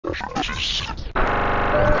What's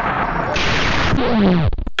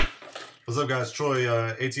up, guys? Troy,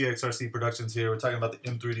 ATXRC Productions here. We're talking about the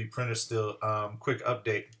m3d printer still. Quick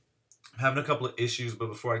update. I'm having a couple of issues, but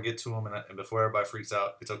before I get to them and before everybody freaks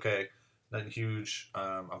out, it's okay. Nothing huge.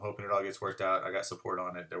 I'm hoping it all gets worked out. I got support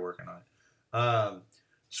on it. They're working on it.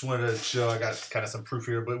 Just wanted to show I got kind of some proof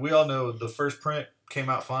here, but we all know the first print came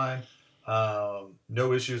out fine.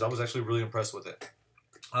 No issues. I was actually really impressed with it.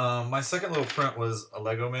 My second little print was a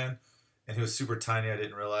Lego man, and he was super tiny. I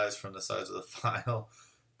didn't realize from the size of the file,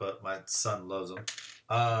 but my son loves them.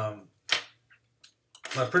 I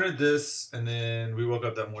printed this, and then we woke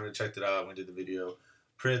up that morning, checked it out, and we did the video.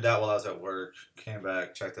 Printed that while I was at work, came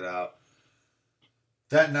back, checked it out.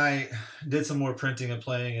 That night, did some more printing and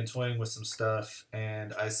playing and toying with some stuff,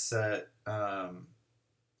 and I set,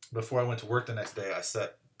 before I went to work the next day, I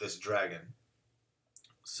set this dragon.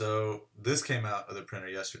 So this came out of the printer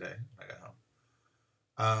yesterday when I got home.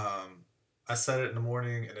 I set it in the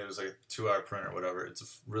morning, and it was like a 2-hour print or whatever. It's a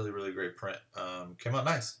really, really great print. Came out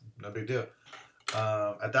nice, no big deal.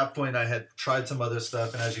 At that point, I had tried some other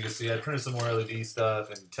stuff, and as you can see, I printed some more LED stuff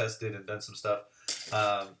and tested and done some stuff.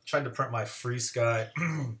 Tried to print my Free Sky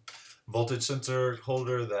voltage sensor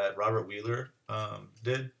holder that Robert Wheeler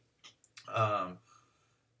did.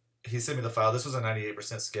 He sent me the file. This was a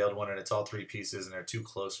 98% scaled one, and it's all 3 pieces, and they're too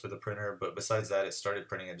close for the printer. But besides that, it started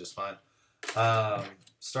printing it just fine.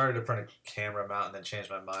 Started to print a camera mount and then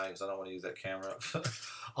changed my mind because I don't want to use that camera.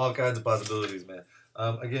 All kinds of possibilities, man.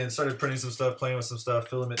 Again, started printing some stuff, playing with some stuff,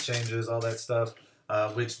 filament changes, all that stuff,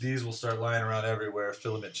 which these will start lying around everywhere.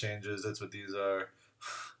 Filament changes, that's what these are.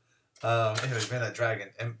 Anyways, man, that dragon.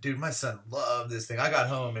 And dude, my son loved this thing. I got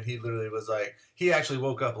home and he literally was like, he actually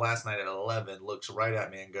woke up last night at 11, looks right at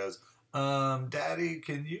me and goes, Daddy,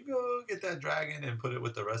 can you go get that dragon and put it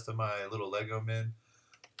with the rest of my little Lego men?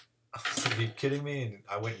 Are you kidding me? And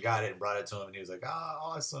I went and got it and brought it to him, and he was like,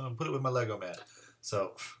 awesome, put it with my Lego man.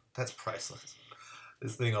 So that's priceless.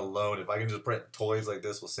 This thing alone, if I can just print toys like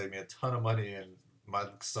this, will save me a ton of money, and my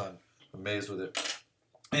son amazed with it.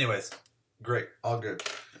 Anyways, great, all good.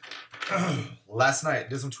 Last night,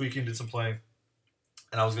 did some tweaking, did some playing,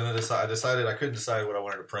 and I was gonna decide. I decided I couldn't decide what I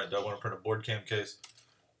wanted to print. Do I want to print a board cam case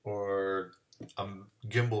or a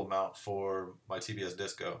gimbal mount for my TBS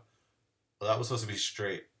Disco? Well, that was supposed to be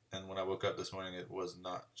straight, and when I woke up this morning, it was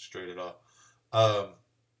not straight at all.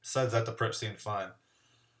 Besides that, the prep seemed fine.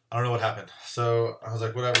 I don't know what happened. So I was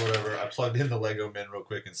like, whatever. I plugged in the Lego men real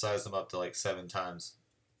quick and sized them up to like 7 times.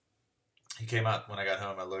 He came out when I got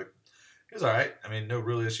home. I looked. He was all right. I mean, no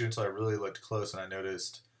real issue until I really looked close, and I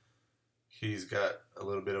noticed he's got a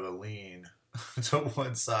little bit of a lean to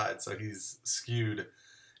one side. So he's skewed.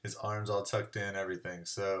 His arms all tucked in, everything.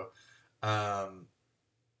 So I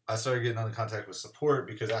started getting in contact with support,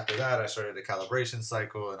 because after that I started a calibration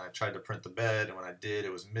cycle, and I tried to print the bed, and when I did,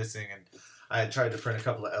 it was missing. And I had tried to print a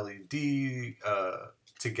couple of LED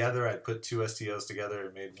together. I put 2 STLs together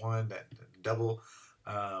and made one that double.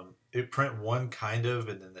 It print one kind of,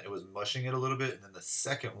 and then it was mushing it a little bit, and then the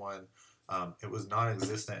second one, it was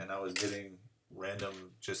non-existent, and I was getting random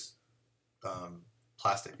just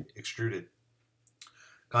plastic extruded.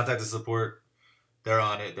 Contacted support. They're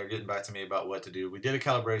on it. They're getting back to me about what to do. We did a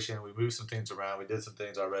calibration. We moved some things around. We did some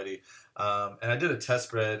things already. And I did a test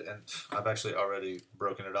spread, and I've actually already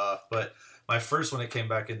broken it off. But my first one, it came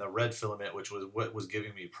back in the red filament, which was what was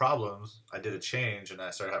giving me problems. I did a change, and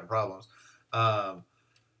I started having problems. On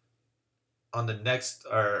the next,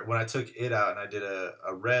 or when I took it out and I did a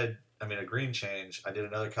green change, I did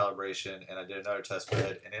another calibration, and I did another test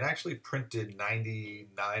spread, and it actually printed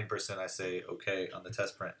 99%, I say, okay, on the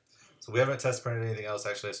test print. So we haven't test printed anything else.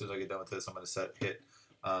 Actually, as soon as I get done with this, I'm going to hit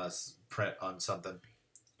print on something.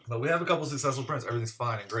 But we have a couple successful prints. Everything's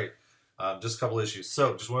fine and great. Just a couple issues.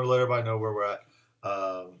 So just want to let everybody know where we're at.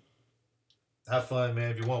 Have fun, man.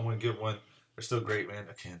 If you want one, get one. They're still great, man.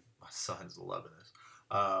 Again, my son's loving this.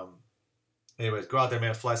 Anyways, go out there,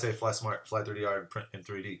 man. Fly safe, fly smart, fly 3DR, and print in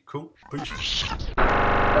 3D. Cool. Peace.